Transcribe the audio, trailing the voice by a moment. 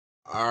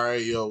All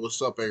right, yo,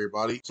 what's up,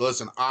 everybody? So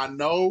listen, I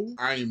know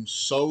I am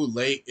so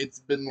late. It's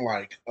been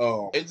like,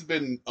 it's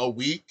been a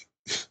week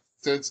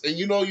since, and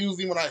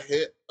usually when I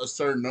hit a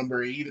certain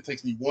number, it either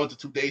takes me 1 to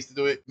 2 days to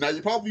do it. Now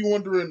you're probably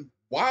wondering,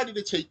 why did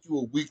it take you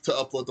a week to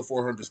upload the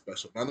 400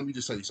 special? Now let me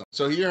just tell you something.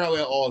 So here how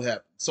that all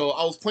happened. So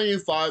I was playing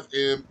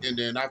FiveM, and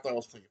then after I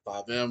was playing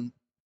FiveM,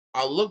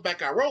 I looked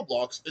back at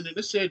Roblox, and then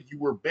it said you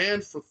were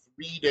banned for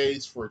 3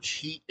 days for a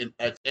cheat and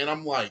X, and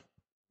I'm like,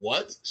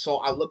 what? So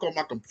I look on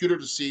my computer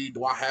to see,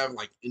 do I have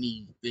like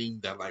anything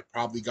that like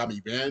probably got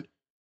me banned?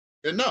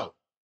 And no,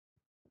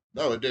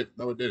 it didn't.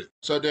 No, it didn't.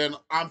 So then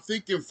I'm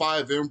thinking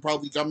FiveM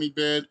probably got me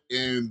banned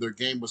and their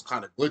game was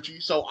kind of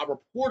glitchy. So I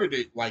reported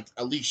it like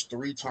at least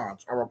 3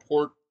 times. I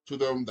report to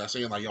them that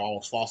saying like, yo, I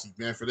was falsely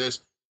banned for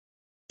this.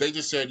 They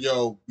just said,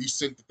 yo, we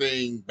sent the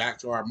thing back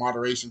to our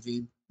moderation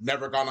team.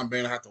 Never got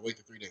unbanned. I had to wait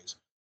the 3 days.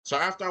 So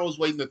after I was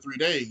waiting the 3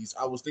 days,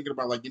 I was thinking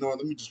about like, you know what,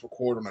 let me just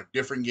record on a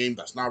different game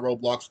that's not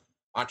Roblox.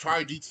 I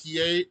tried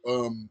GTA.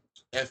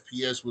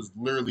 FPS was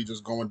literally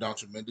just going down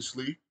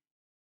tremendously.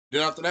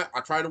 Then after that,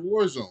 I tried a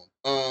Warzone.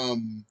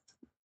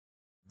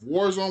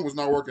 Warzone was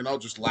not working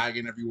out, just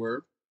lagging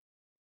everywhere.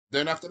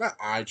 Then after that,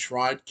 I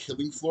tried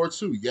Killing Floor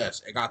 2.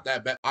 Yes, I got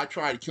that back. I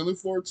tried Killing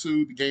Floor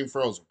 2, the game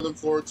frozen. Killing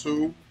Floor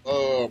 2,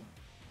 I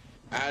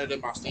had it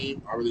in my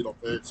Steam. I really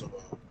don't play it, so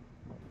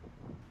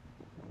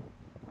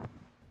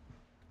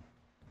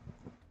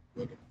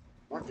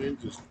my game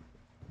just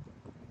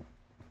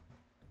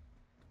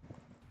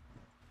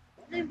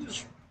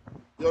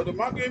did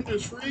my game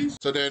just freeze?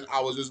 So then I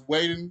was just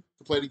waiting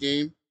to play the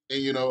game.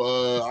 And,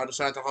 I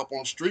decided to hop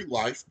on Street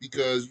Life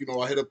because,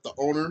 I hit up the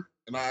owner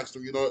and I asked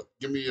him,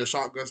 give me a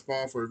shotgun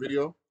spawn for a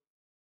video.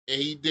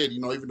 And he did,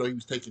 even though he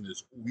was taking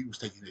his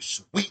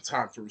sweet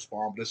time to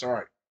respawn, but it's all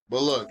right.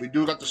 But look, we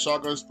do got the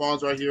shotgun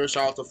spawns right here.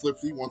 Shout out to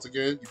Flipsy once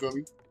again, you feel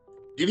me?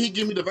 Did he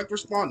give me the vector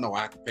spawn? No,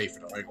 I have to pay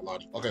for that. I ain't gonna lie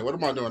to you. Okay, what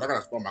am I doing? I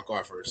gotta spawn my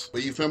car first.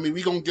 But you feel me?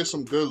 We gonna get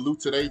some good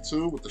loot today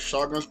too with the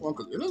shotgun spawn.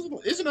 Cause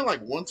isn't it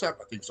like one tap?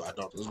 I think so. I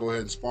don't. Let's go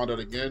ahead and spawn that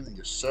again.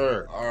 Yes,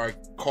 sir. All right,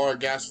 car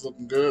gas is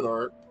looking good.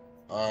 All right.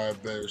 I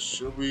bet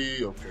should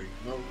we? Okay.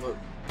 You know what?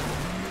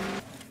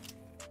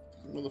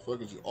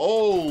 Motherfuckers.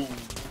 Oh,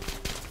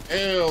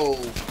 hell.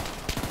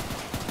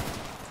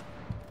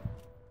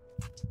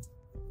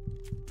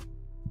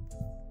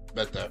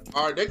 Bet that.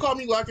 All right, they call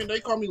me lacking,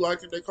 but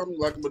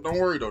don't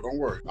worry though, don't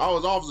worry. I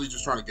was obviously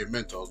just trying to get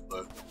Mentos,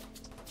 but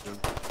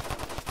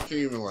I can't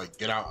even like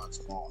get out on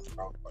spawn.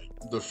 Like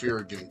the fear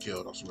of getting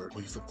killed, I swear. Oh,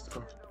 you flipped the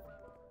car.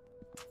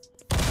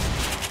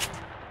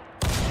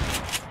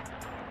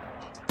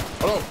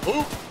 Hold on,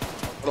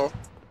 hold on.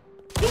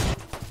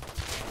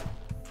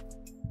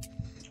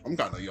 I'm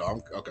kind of,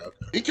 okay.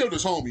 He killed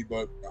his homie,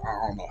 but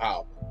I don't know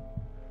how.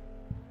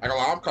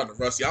 I'm kind of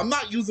rusty. I'm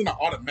not using an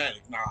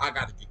automatic. Nah, I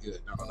gotta get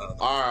good. No.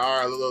 All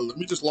right. Let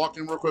me just lock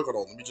in real quick. Hold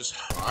on. Let me just.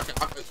 I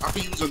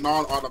can use a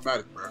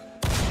non-automatic, bro.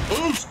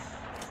 Boost.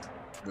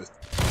 Boost.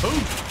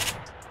 Boost.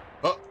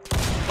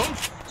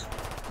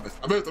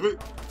 I missed. Boost.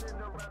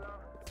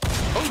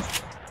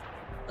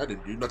 That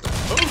didn't do nothing.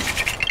 Boost.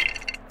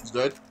 He's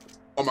dead.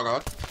 Oh my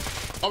god.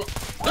 Oh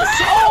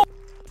my.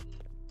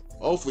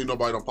 Hopefully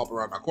nobody don't pop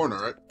around that corner,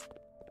 right?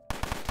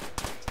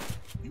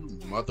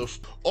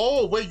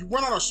 Oh wait, you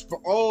run out of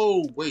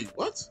oh wait,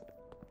 what?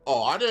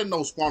 Oh, I didn't know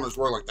spawners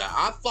work like that.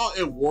 I thought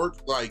it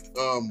worked like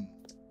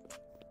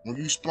when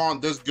you spawn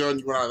this gun,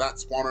 you run out of that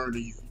spawner and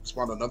then you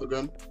spawn another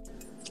gun.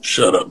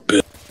 Shut up,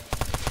 bitch.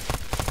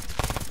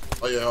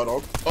 Oh yeah, hold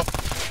on.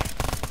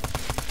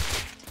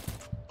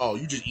 Oh,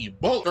 you just eat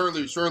both.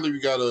 Surely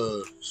we got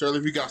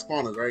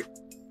spawners, right?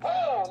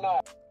 Hell no.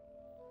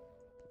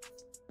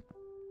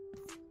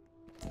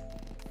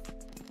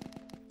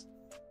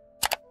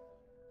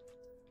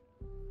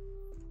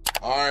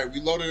 All right, we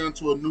loaded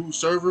into a new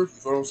server, you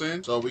feel what I'm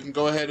saying? So we can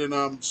go ahead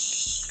and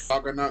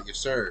shotgun out, yes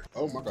sir.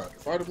 Oh my god,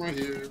 fight him right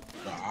here.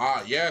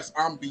 Yes,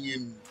 I'm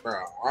being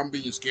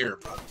scared,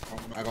 bro.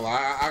 I'm not gonna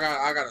lie,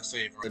 I gotta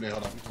save right there.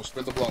 Hold on, I'm gonna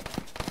spin the block.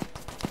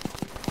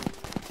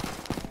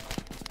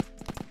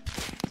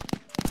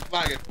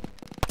 Flag it.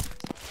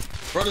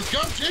 Bro, this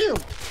gun jam.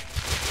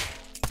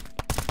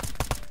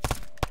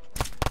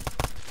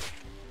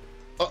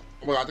 Oh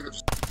my god, I think I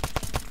just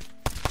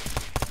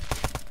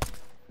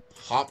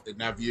hop in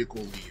that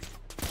vehicle, leave.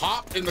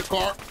 Hop in the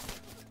car.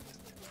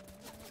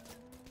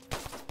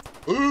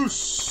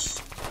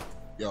 Boost.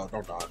 Yo,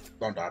 don't die.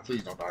 Don't die.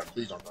 Please don't die.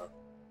 Please don't die.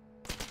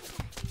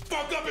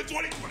 Fucked up in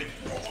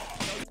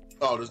 2024.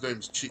 Oh, this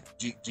name's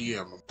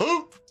GM.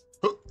 Who?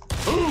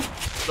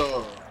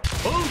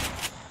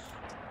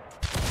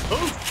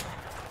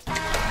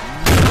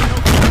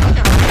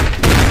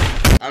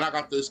 And I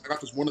got this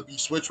wannabe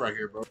switch right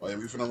here, bro. Oh yeah,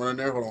 we finna run in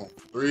there. Hold on.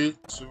 3,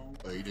 2.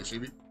 Oh, you didn't see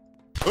me?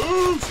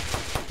 Boost!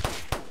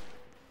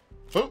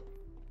 Oh.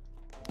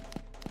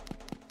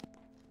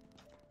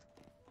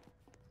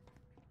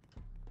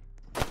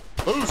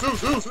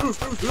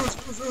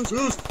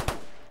 Boost.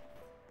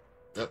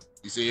 Yep.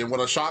 You see, and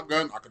with a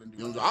shotgun, I couldn't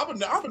do it. I've been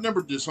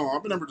never this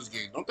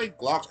game. Don't think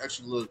Glocks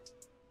actually look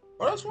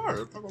Oh, that's fire. I'm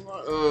not gonna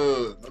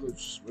lie. Another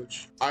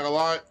switch. I ain't gonna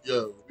lie.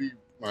 Yeah, we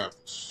might have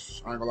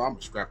to. I ain't gonna lie. I'm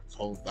gonna scrap this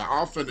whole thing.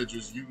 I'm finna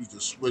just use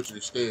the switch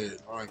instead.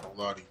 I ain't gonna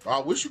lie to you. I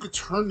wish you could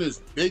turn this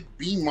big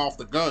beam off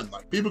the gun.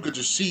 Like, people could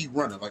just see you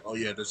running. Like, oh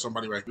yeah, there's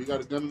somebody right. We got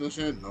a gun in this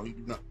hand? No, he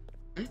do not.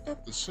 Ain't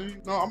that the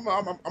same? No, I'm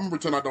gonna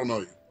pretend I don't know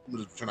you. I'm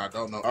gonna just pretend I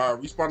don't know. All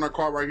right, respawn our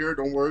car right here.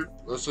 Don't worry.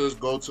 Let's just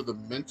go to the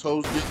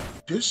Mentos.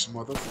 Get this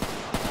motherfucker.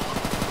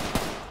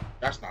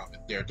 That's not it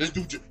there. This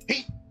dude just,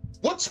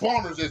 what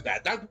spawners is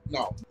that?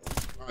 No.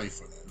 I ain't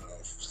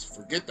finna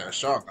forget that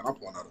shotgun. I'm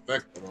pulling out a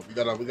vector. We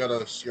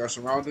gotta see our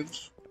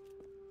surroundings.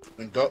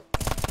 And go.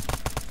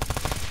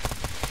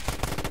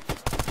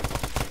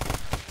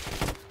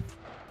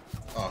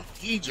 Oh,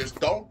 he just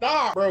don't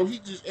die, bro. He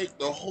just ate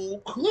the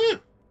whole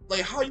clip.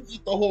 Like, how you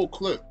eat the whole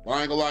clip? Well,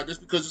 I ain't gonna lie, just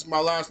because it's my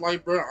last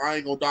life, bro, I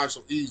ain't gonna die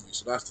so easily.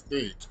 So that's the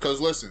thing.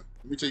 Because listen,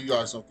 let me tell you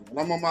guys something.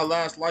 When I'm on my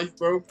last life,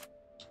 bro,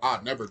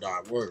 I'll never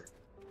die. Word.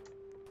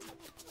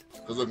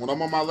 Because look, when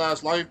I'm on my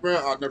last life, bro,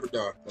 I'll never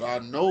die. But I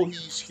know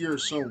he's here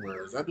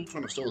somewhere. Is that dude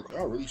trying to steal a car?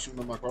 Y'all really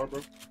shooting on my car,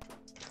 bro?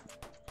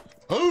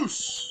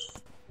 Who's?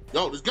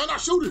 Yo, this gun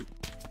not shooting.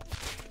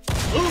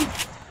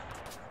 Who's?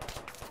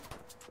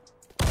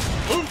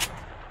 Who's?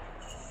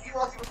 You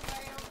want to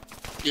see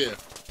what's Yeah.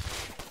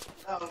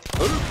 Oh.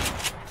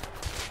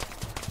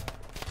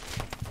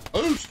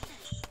 Who's?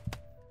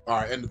 All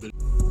right, end the video.